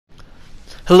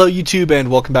Hello YouTube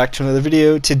and welcome back to another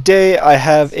video. Today I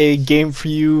have a game for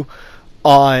you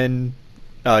on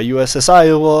USS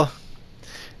Iowa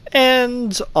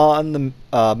and on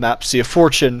the map Sea of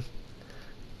Fortune,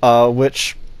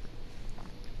 which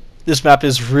this map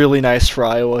is really nice for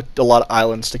Iowa. A lot of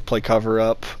islands to play cover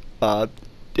up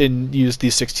and use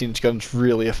these 16-inch guns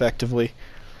really effectively.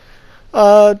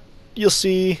 You'll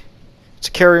see it's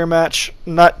a carrier match.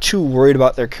 Not too worried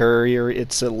about their carrier.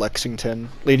 It's a Lexington.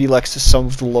 Lady Lex is some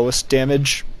of the lowest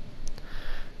damage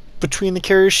between the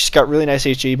carriers. She's got really nice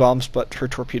HE bombs, but her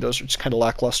torpedoes are just kind of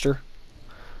lackluster.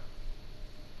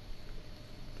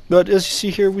 But as you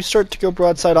see here, we start to go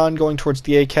broadside on, going towards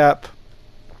the A cap.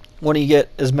 Want to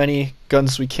get as many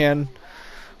guns as we can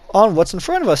on what's in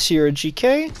front of us here at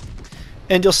GK.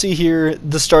 And you'll see here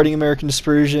the starting American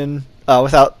dispersion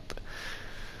without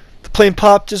the plane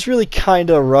popped is really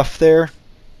kind of rough there.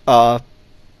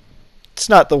 It's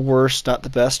not the worst, not the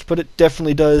best, but it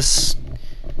definitely does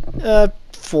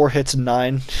 4 hits and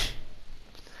 9.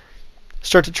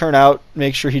 Start to turn out,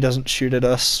 make sure he doesn't shoot at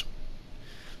us.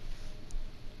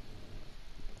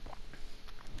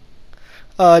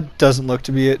 Doesn't look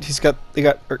to be it. They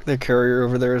got their carrier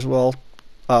over there as well,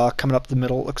 coming up the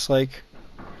middle. It looks like.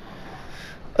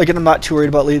 Again, I'm not too worried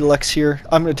about Lady Lex here.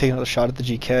 I'm going to take another shot at the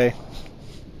GK.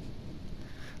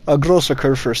 Grosser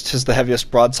Kurfürst is the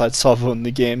heaviest broadside salvo in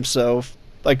the game, so if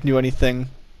I can do anything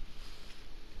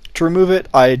to remove it,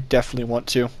 I definitely want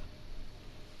to.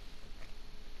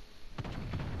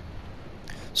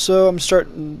 So I'm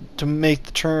starting to make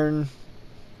the turn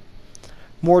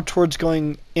more towards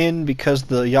going in because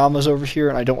the Yama's over here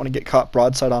and I don't want to get caught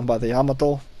broadside on by the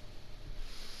Yamato.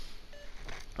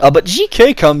 But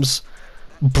GK comes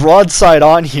broadside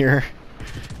on here,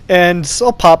 and so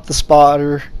I'll pop the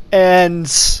spotter. And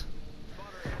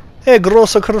hey,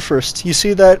 Grosser Kurfürst, you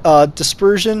see that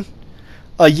dispersion?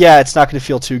 Yeah, it's not going to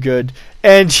feel too good.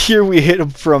 And here we hit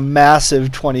him for a massive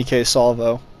 20k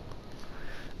salvo.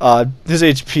 His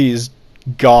HP is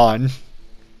gone.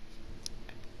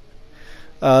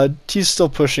 He's still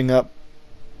pushing up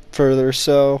further,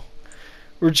 so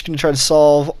we're just going to try to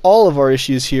solve all of our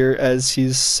issues here as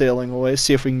he's sailing away.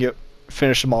 See if we can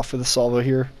finish him off with a salvo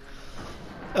here.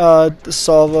 The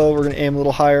salvo, we're going to aim a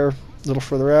little higher, a little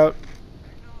further out.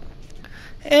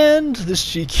 And this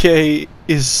GK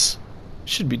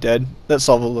should be dead. That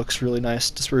salvo looks really nice,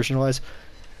 dispersion-wise.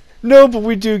 No, but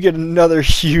we do get another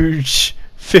huge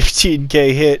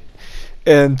 15k hit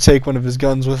and take one of his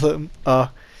guns with him.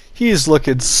 He's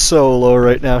looking so low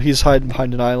right now. He's hiding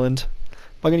behind an island. Am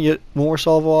I going to get more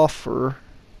salvo off or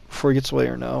before he gets away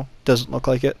or no? Doesn't look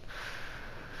like it.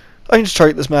 I can just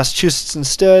target this Massachusetts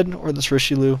instead, or this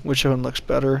Richelieu, whichever one looks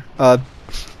better.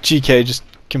 GK just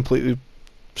completely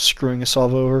screwing a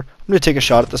salvo over. I'm going to take a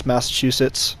shot at this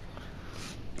Massachusetts.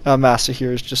 Massa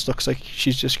here just looks like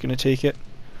she's just going to take it.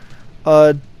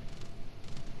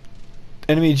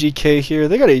 Enemy GK here.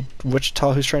 They got a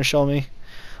Wichita who's trying to shell me.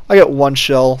 I got one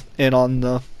shell in on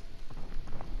the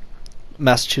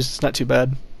Massachusetts. Not too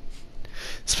bad.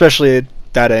 Especially at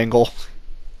that angle.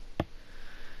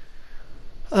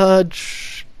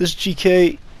 This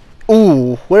GK,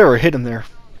 ooh, whatever hit him there.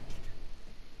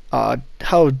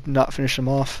 How not finish him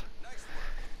off?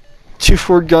 2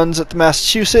 forward guns at the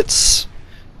Massachusetts,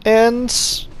 and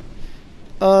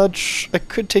I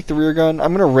could take the rear gun.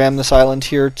 I'm gonna ram this island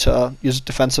here to use it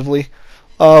defensively,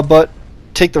 but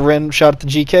take the random shot at the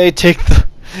GK. Take the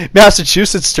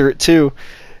Massachusetts turret too.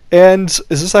 And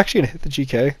is this actually gonna hit the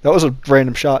GK? That was a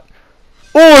random shot.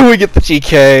 Oh, we get the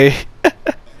GK.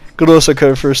 Grosser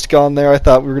Kurfürst gone there. I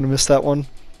thought we were going to miss that one.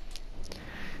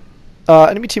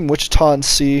 Enemy team Wichita and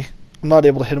C. I'm not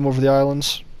able to hit him over the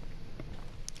islands.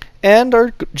 And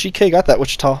our GK got that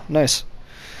Wichita. Nice.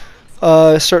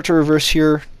 Start to reverse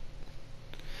here.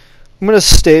 I'm going to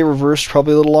stay reversed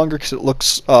probably a little longer because it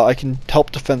looks I can help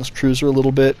defend this cruiser a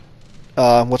little bit.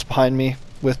 What's behind me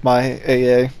with my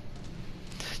AA.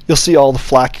 You'll see all the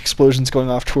flak explosions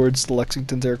going off towards the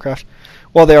Lexington's aircraft.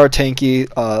 While they are tanky,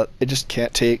 it just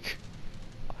can't take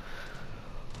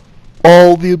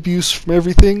all the abuse from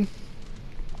everything.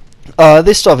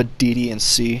 They still have a DD and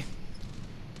C.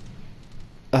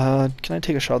 Can I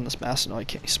take a shot on this Massa? No, I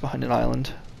can't. He's behind an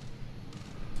island.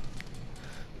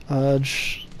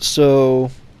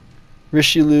 So,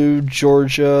 Richelieu,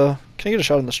 Georgia. Can I get a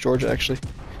shot on this Georgia, actually?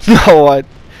 No,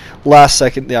 last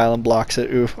second the island blocks it.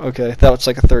 Ooh, okay. That was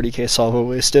like a 30k salvo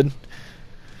wasted.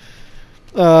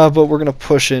 But we're going to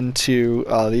push into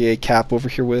the A cap over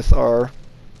here with our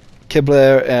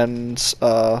Kibler and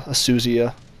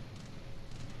Asuzia.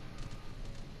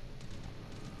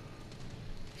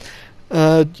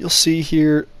 You'll see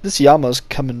here, this Yama's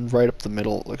coming right up the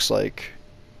middle, it looks like.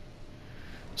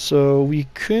 So we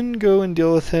can go and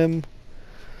deal with him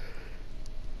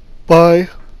by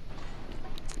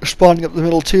responding up the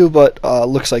middle too, but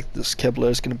looks like this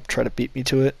Kibler is going to try to beat me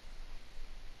to it.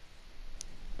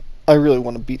 I really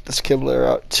want to beat this Kibler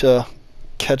out to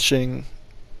catching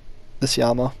this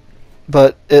Yama,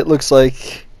 but it looks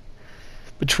like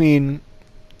between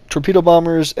torpedo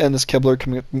bombers and this Kibler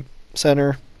coming up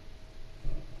center,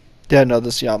 yeah, no,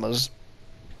 this Yama's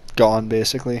gone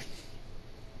basically.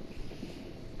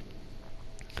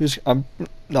 I'm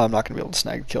not going to be able to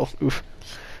snag a kill. Oof.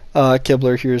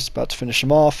 Kibler here is about to finish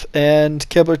him off, and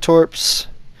Kibler torps.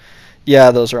 Yeah,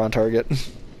 those are on target.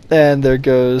 And there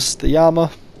goes the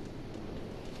Yama.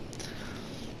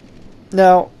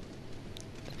 Now,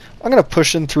 I'm going to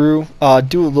push in through,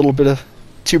 do a little bit of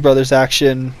Two Brothers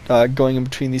action going in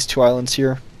between these two islands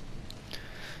here.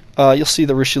 You'll see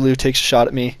the Richelieu takes a shot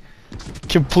at me.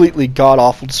 Completely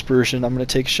god-awful dispersion. I'm going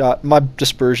to take a shot. My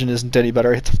dispersion isn't any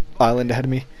better. I hit the island ahead of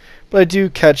me. But I do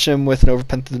catch him with an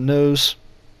overpen to the nose.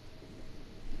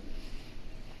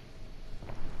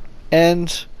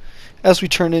 And as we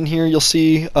turn in here, you'll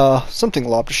see something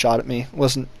lobbed a shot at me. It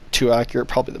wasn't too accurate,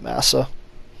 probably the Massa.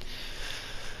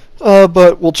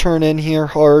 But we'll turn in here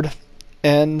hard,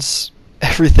 and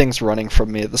everything's running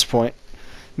from me at this point.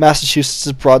 Massachusetts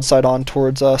is broadside on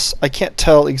towards us. I can't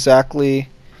tell exactly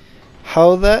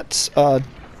how that's...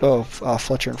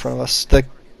 Fletcher in front of us. The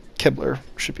Kibler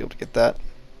should be able to get that.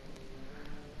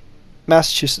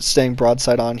 Massachusetts staying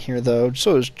broadside on here, though.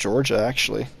 So is Georgia,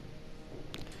 actually.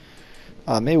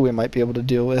 Maybe we might be able to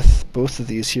deal with both of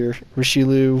these here.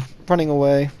 Richelieu running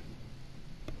away.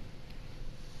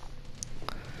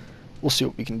 We'll see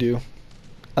what we can do.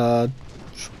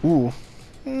 Ooh.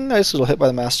 Nice little hit by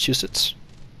the Massachusetts.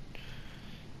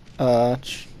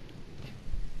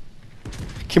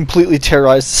 Completely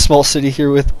terrorized the small city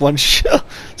here with one shell.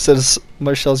 Set of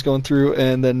my shells going through,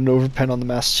 and then an overpen on the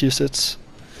Massachusetts.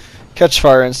 Catch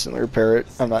fire, instantly repair it.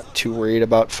 I'm not too worried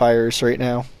about fires right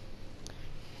now.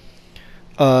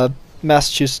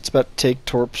 Massachusetts about to take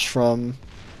torps from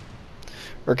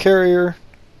our carrier.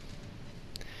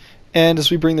 And as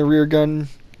we bring the rear gun...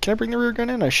 Can I bring the rear gun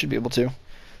in? I should be able to.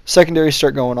 Secondaries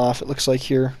start going off, it looks like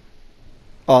here.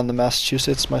 On the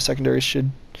Massachusetts, my secondaries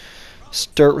should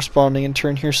start responding in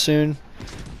turn here soon.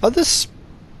 This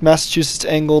Massachusetts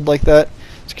angled like that,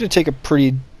 it's going to take a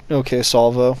pretty okay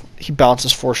salvo. He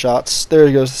bounces 4 shots.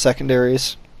 There goes the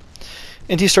secondaries.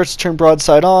 And he starts to turn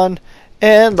broadside on,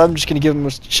 and I'm just going to give him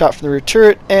a shot from the rear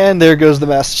turret, and there goes the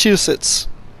Massachusetts.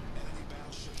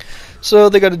 So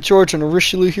they got a George and a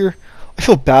Richelieu here. I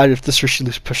feel bad if this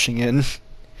Richelieu's pushing in.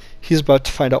 He's about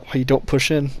to find out why you don't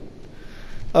push in.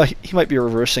 He might be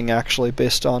reversing, actually,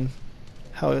 based on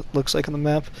how it looks like on the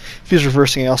map. If he's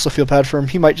reversing, I also feel bad for him.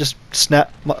 He might just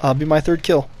snap, be my 3rd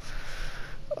kill.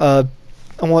 I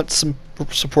want some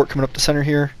support coming up to center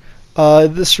here.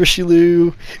 This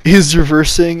Richelieu is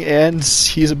reversing, and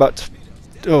he's about to...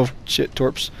 Oh, shit,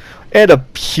 torps. And a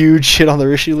huge hit on the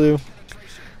Richelieu.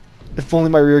 If only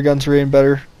my rear guns were aiming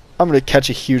better. I'm going to catch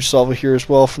a huge salvo here as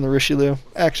well from the Richelieu.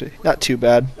 Actually, not too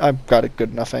bad. I've got a good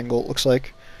enough angle, it looks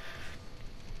like.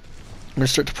 I'm going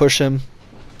to start to push him.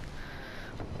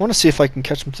 I want to see if I can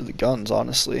catch him to the guns,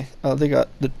 honestly. They got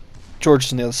the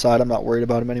George's on the other side. I'm not worried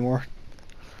about him anymore.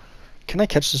 Can I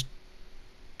catch this?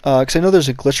 Because I know there's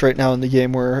a glitch right now in the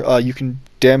game where you can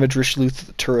damage Richelieu through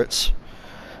the turrets.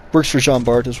 Works for Jean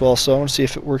Bart as well, so I want to see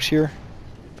if it works here.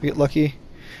 If I get lucky.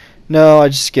 No, I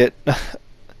just get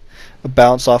a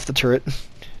bounce off the turret.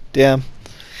 Damn.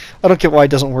 I don't get why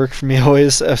it doesn't work for me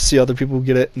always. I see other people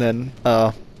get it, and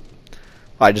then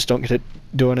I just don't get it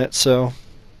doing it, so...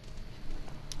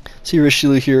 See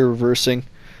Richelieu here reversing.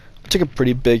 I took a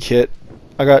pretty big hit.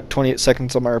 I got 28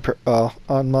 seconds on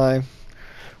my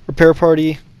repair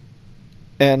party,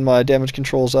 and my damage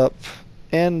control's up,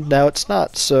 and now it's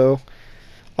not, so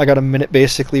I got a minute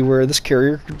basically where this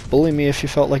carrier could bully me if you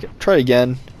felt like it. Try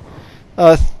again.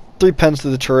 3 pens to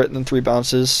the turret and then 3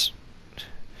 bounces.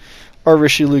 Our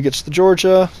Richelieu gets the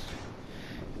Georgia,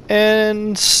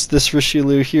 and this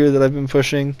Richelieu here that I've been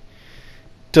pushing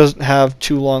doesn't have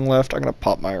too long left. I'm going to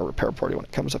pop my repair party when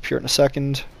it comes up here in a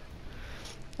second.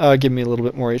 Give me a little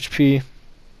bit more HP.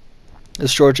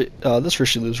 This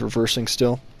Richelieu's reversing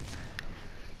still.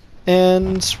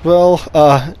 And, well,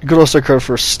 good old credit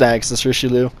for snags this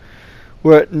Richelieu.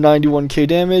 We're at 91k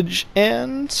damage,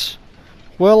 and,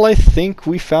 well, I think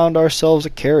we found ourselves a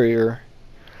carrier.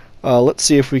 Let's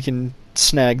see if we can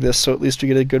snag this so at least we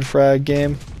get a good frag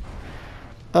game.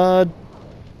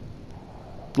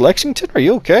 Lexington, are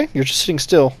you okay? You're just sitting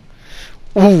still.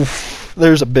 Oof,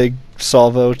 there's a big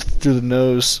salvo through the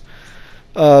nose.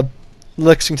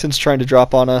 Lexington's trying to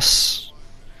drop on us.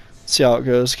 see how it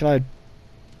goes. Can I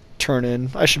turn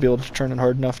in? I should be able to turn in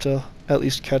hard enough to at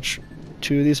least catch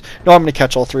 2 of these. No, I'm gonna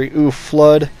catch all 3. Ooh,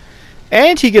 flood,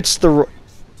 and he gets the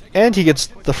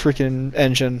freaking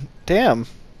engine. Damn.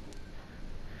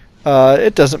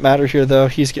 It doesn't matter here though.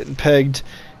 He's getting pegged,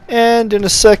 and in a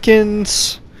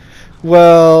second,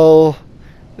 well,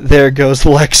 there goes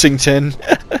Lexington.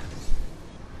 Enemy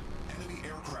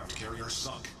aircraft carrier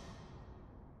sunk.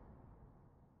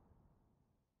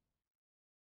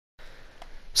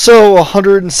 So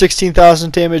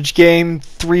 116,000 damage game,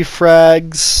 3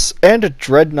 frags, and a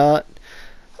dreadnought.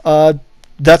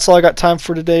 That's all I got time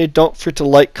for today. Don't forget to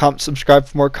like, comment, subscribe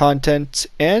for more content,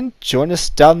 and join us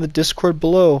down in the Discord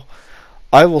below.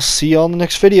 I will see you on the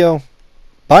next video.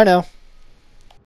 Bye now.